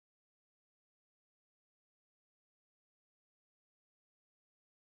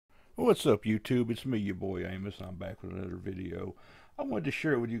What's up, YouTube? It's me, your boy Amos. I'm back with another video. I wanted to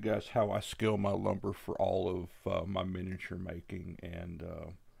share with you guys how I scale my lumber for all of my miniature making and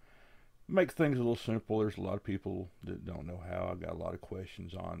make things a little simple. There's a lot of people that don't know how. I got a lot of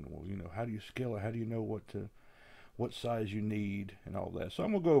questions on, well, how do you scale it? How do you know what size you need and all that? So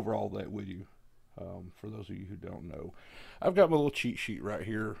I'm gonna go over all that with you. For those of you who don't know, I've got my little cheat sheet right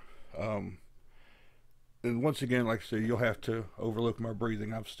here. Um, and once again, like I said, you'll have to overlook my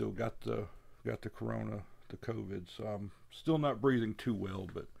breathing. I've still got the corona, the COVID, so I'm still not breathing too well.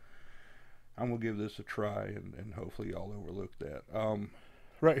 But I'm gonna give this a try, and hopefully y'all overlook that.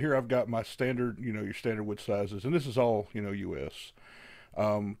 Right here, I've got my standard, your standard wood sizes, and this is all U.S.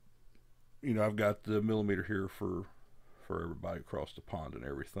 Um, I've got the millimeter here for everybody across the pond and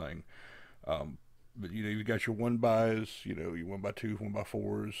everything. Um, but you've got your one bys, your 1x2,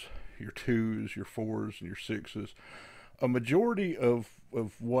 1x4s, your twos, your fours, and your sixes. A majority of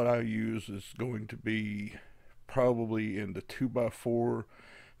what I use is going to be probably in the 2x4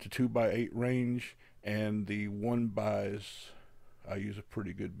 to 2x8 range, and the one bys, I use a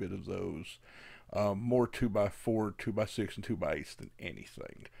pretty good bit of those. More 2x4, 2x6, and 2x8s than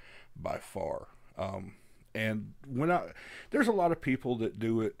anything by far. And there's a lot of people that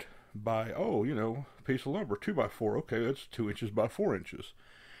do it by, piece of lumber, 2x4, okay, that's 2 inches by 4 inches.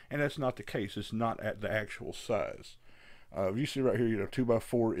 And that's not the case. It's not at the actual size. You see right here,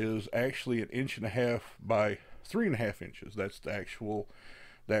 2x4 is actually 1.5 inches by 3.5 inches. That's the actual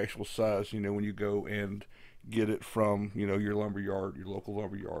size. When you go and get it from your lumber yard, your local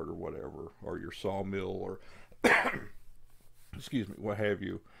lumber yard, or whatever, or your sawmill, or excuse me, what have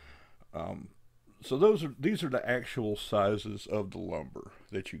you. Um, so these are the actual sizes of the lumber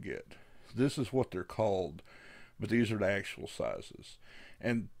that you get. This is what they're called, but these are the actual sizes.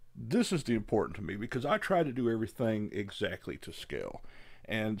 And this is the important to me because I try to do everything exactly to scale.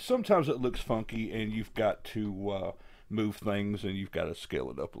 And sometimes it looks funky, and you've got to move things, and you've got to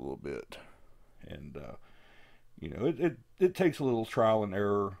scale it up a little bit. And it takes a little trial and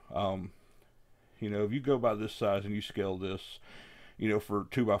error. If you go by this size and you scale this, for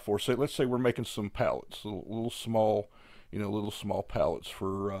 2x4, say let's say we're making some pallets, little small, little small pallets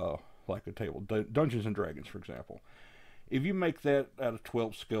for like a table, Dungeons and Dragons, for example. If you make that at a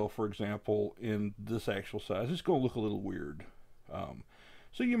 12 scale, for example, in this actual size, it's going to look a little weird. Um,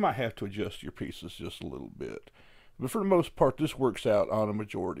 so you might have to adjust your pieces just a little bit. But for the most part, this works out on a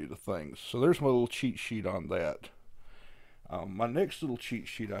majority of the things. So there's my little cheat sheet on that. My next little cheat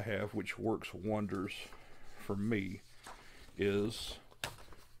sheet I have, which works wonders for me, is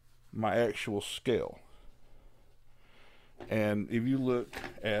my actual scale. And if you look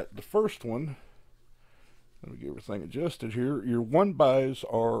at the first one, let me get everything adjusted here. Your one bys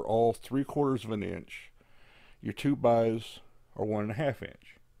are all 3/4 of an inch. Your two bys are 1.5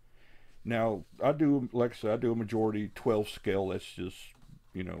 inch. Now I do, like I said, I do a majority 12 scale. That's just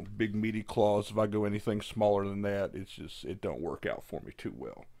big meaty claws. If I go anything smaller than that, it don't work out for me too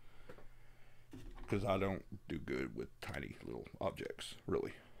well because I don't do good with tiny little objects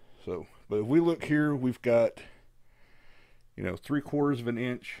really. So, but if we look here, we've got 3/4 of an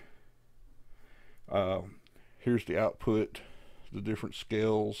inch. Uh, Here's the output, the different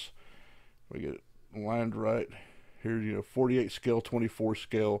scales. We get it lined right. Here's 48 scale, 24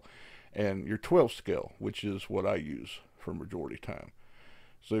 scale, and your 12 scale, which is what I use for majority time.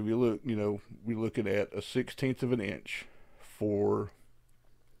 So if you look, we're looking at a 16th of an inch for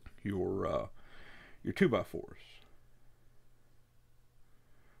your 2x4s.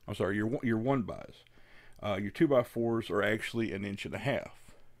 I'm sorry, your one bys. Your 2x4s are actually 1.5 inches.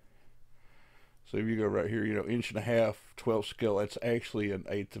 So if you go right here, 1.5 inches, 12 scale, that's actually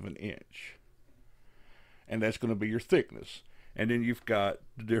 1/8 of an inch. And that's going to be your thickness. And then you've got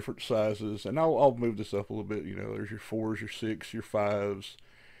the different sizes, and I'll move this up a little bit. There's your fours, your six, your fives,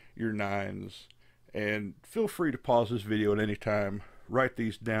 your nines. And feel free to pause this video at any time, write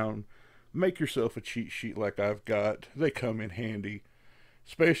these down, make yourself a cheat sheet like I've got. They come in handy,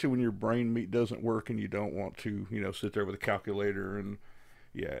 especially when your brain meat doesn't work and you don't want to, sit there with a calculator and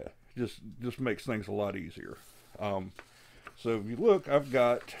yeah, just makes things a lot easier. Um, so if you look, let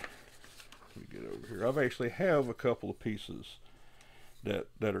me get over here. I've actually have a couple of pieces that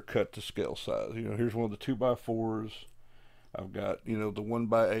are cut to scale size. Here's one of the 2x4s. I've got the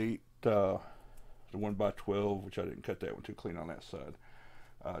 1x8, the 1x12, which I didn't cut that one too clean on that side.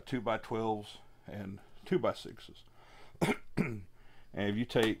 2x12s and 2x6s. And if you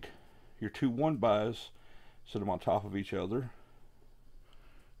take your two 1x, set them on top of each other,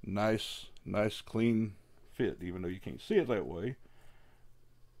 nice clean fit, even though you can't see it that way.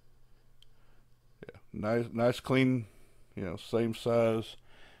 Yeah, nice clean, same size.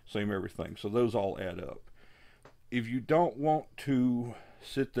 same everything. So those all add up. If you don't want to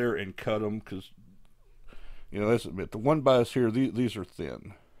sit there and cut them, because, let's admit, the 1x here, these are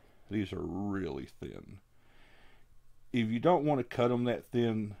thin. These are really thin. If you don't want to cut them that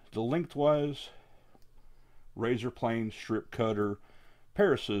thin, the lengthwise, razor plane, strip cutter,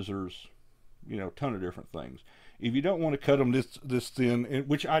 pair of scissors, ton of different things. If you don't want to cut them this thin,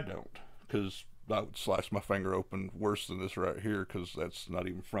 which I don't, because I would slice my finger open worse than this right here, because that's not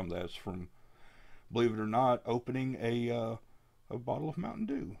even from that. It's from, believe it or not, opening a bottle of Mountain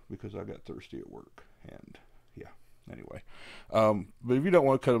Dew because I got thirsty at work. And yeah, anyway. But if you don't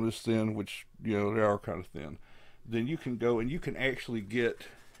want to cut them this thin, which, they are kind of thin, then you can go and you can actually get,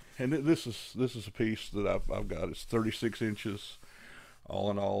 and this is a piece that I've got. It's 36 inches.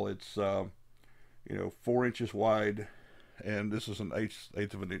 All in all, it's 4 inches wide, and this is an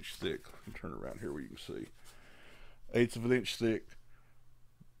eighth of an inch thick. Let me turn around here where you can see. Eighth of an inch thick,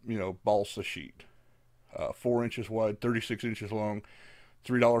 balsa sheet. 4 inches wide, 36 inches long,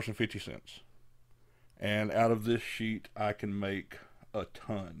 $3.50. And out of this sheet, I can make a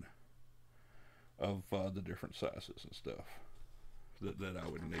ton of the different sizes and stuff that I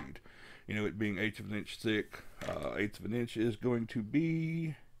would need. It being eighth of an inch thick, eighth of an inch is going to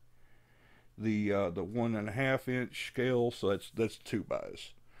be the 1.5 inch scale, so that's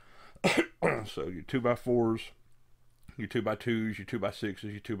 2x. So your 2x4s, your 2x2s, your 2x6s,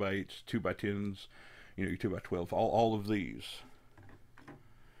 your 2x8s, 2x10s, your 2x12s, all of these.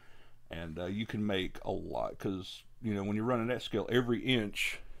 And you can make a lot, because when you're running that scale, every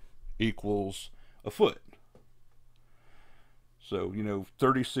inch equals a foot. So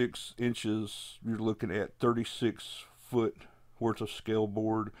 36 inches, you're looking at 36 foot worth of scale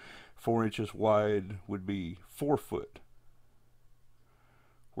board. 4 inches wide would be 4 foot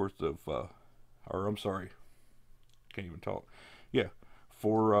worth of, or I'm sorry, can't even talk. Yeah,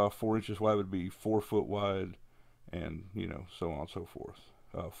 4 inches wide would be 4 foot wide, and so on and so forth.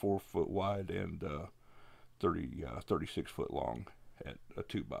 4 foot wide and 36 foot long at a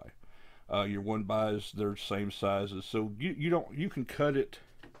 2x. Your 1x's, they're same sizes, so you can cut it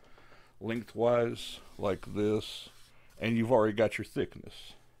lengthwise like this, and you've already got your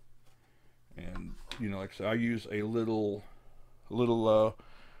thickness. And like I said, I use a little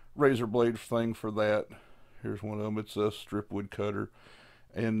razor blade thing for that. Here's one of them. It's a strip wood cutter.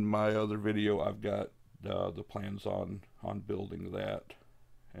 In my other video, I've got the plans on building that,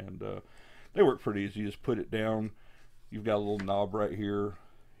 and they work pretty easy. You just put it down. You've got a little knob right here.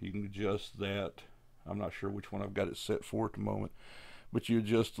 You can adjust that. I'm not sure which one I've got it set for at the moment, but you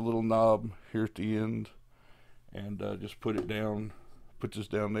adjust the little knob here at the end, and just put it down. Put this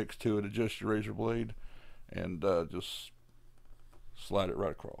down next to it. Adjust your razor blade, and just slide it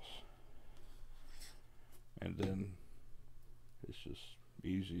right across. And then it's just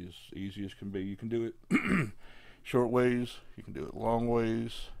easy as can be. You can do it short ways. You can do it long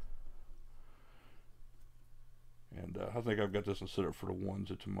ways. And I think I've got this one set up for the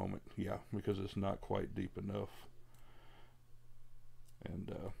ones at the moment. Yeah, because it's not quite deep enough.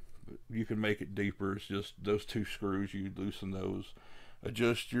 And you can make it deeper. It's just those 2 screws. You loosen those.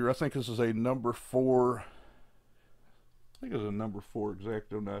 Adjust your, I think this is a number 4. I think it's a number 4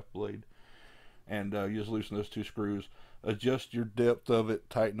 X-Acto knife blade. And you just loosen those 2 screws. Adjust your depth of it.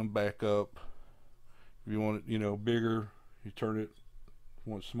 Tighten them back up. If you want it, bigger, you turn it. If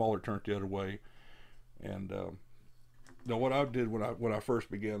you want it smaller, turn it the other way. And now what I did when I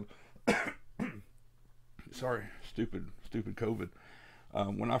first began, sorry, stupid COVID.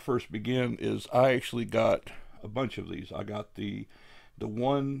 When I first began, is I actually got a bunch of these. I got the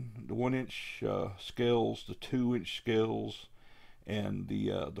 1 inch scales, the 2 inch scales, and the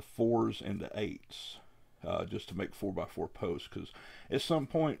 4s and the 8s, just to make 4x4 posts. Because at some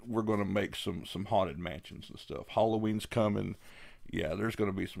point we're going to make some haunted mansions and stuff. Halloween's coming. Yeah, there's going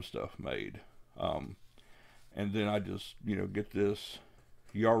to be some stuff made. And then I just, get this.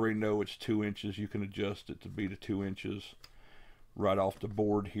 You already know it's 2 inches. You can adjust it to be the 2 inches right off the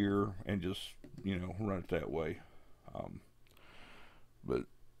board here, and just, run it that way. But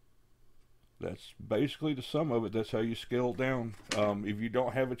that's basically the sum of it. That's how you scale it down. If you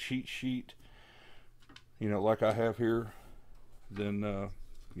don't have a cheat sheet, like I have here, then,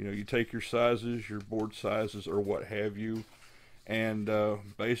 you take your sizes, your board sizes, or what have you, and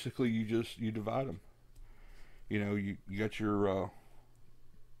basically you divide them. You got your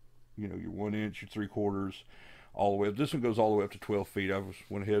your 1 inch, your 3/4, all the way up. This one goes all the way up to 12 feet. I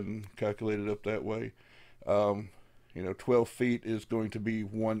went ahead and calculated up that way. 12 feet is going to be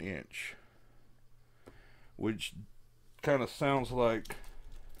 1 inch, which kind of sounds like,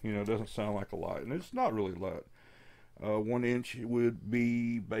 doesn't sound like a lot, and it's not really a lot. 1 inch would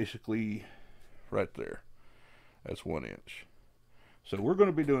be basically right there. That's 1 inch. So we're going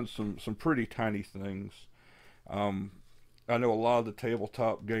to be doing some pretty tiny things. Um, I know a lot of the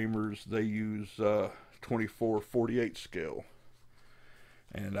tabletop gamers, they use 24-48 scale,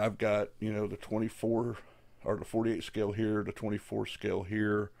 and I've got, you know, the 24 or the 48 scale here, the 24 scale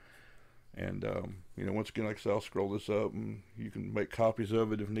here, and you know, once again, like I said, I'll scroll this up, and you can make copies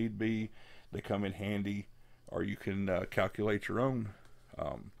of it if need be. They come in handy, or you can calculate your own.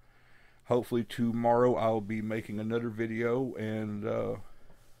 Um, Hopefully tomorrow I'll be making another video, and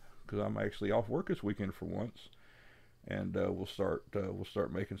because I'm actually off work this weekend for once, and we'll start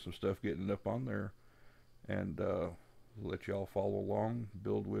making some stuff, getting it up on there, and let y'all follow along,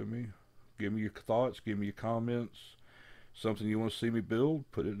 build with me, give me your thoughts, give me your comments, something you want to see me build,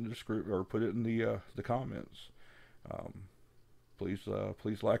 put it in the script or put it in the comments. Um,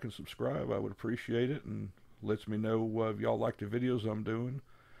 please like and subscribe. I would appreciate it, and lets me know if y'all like the videos I'm doing.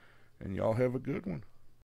 And y'all have a good one.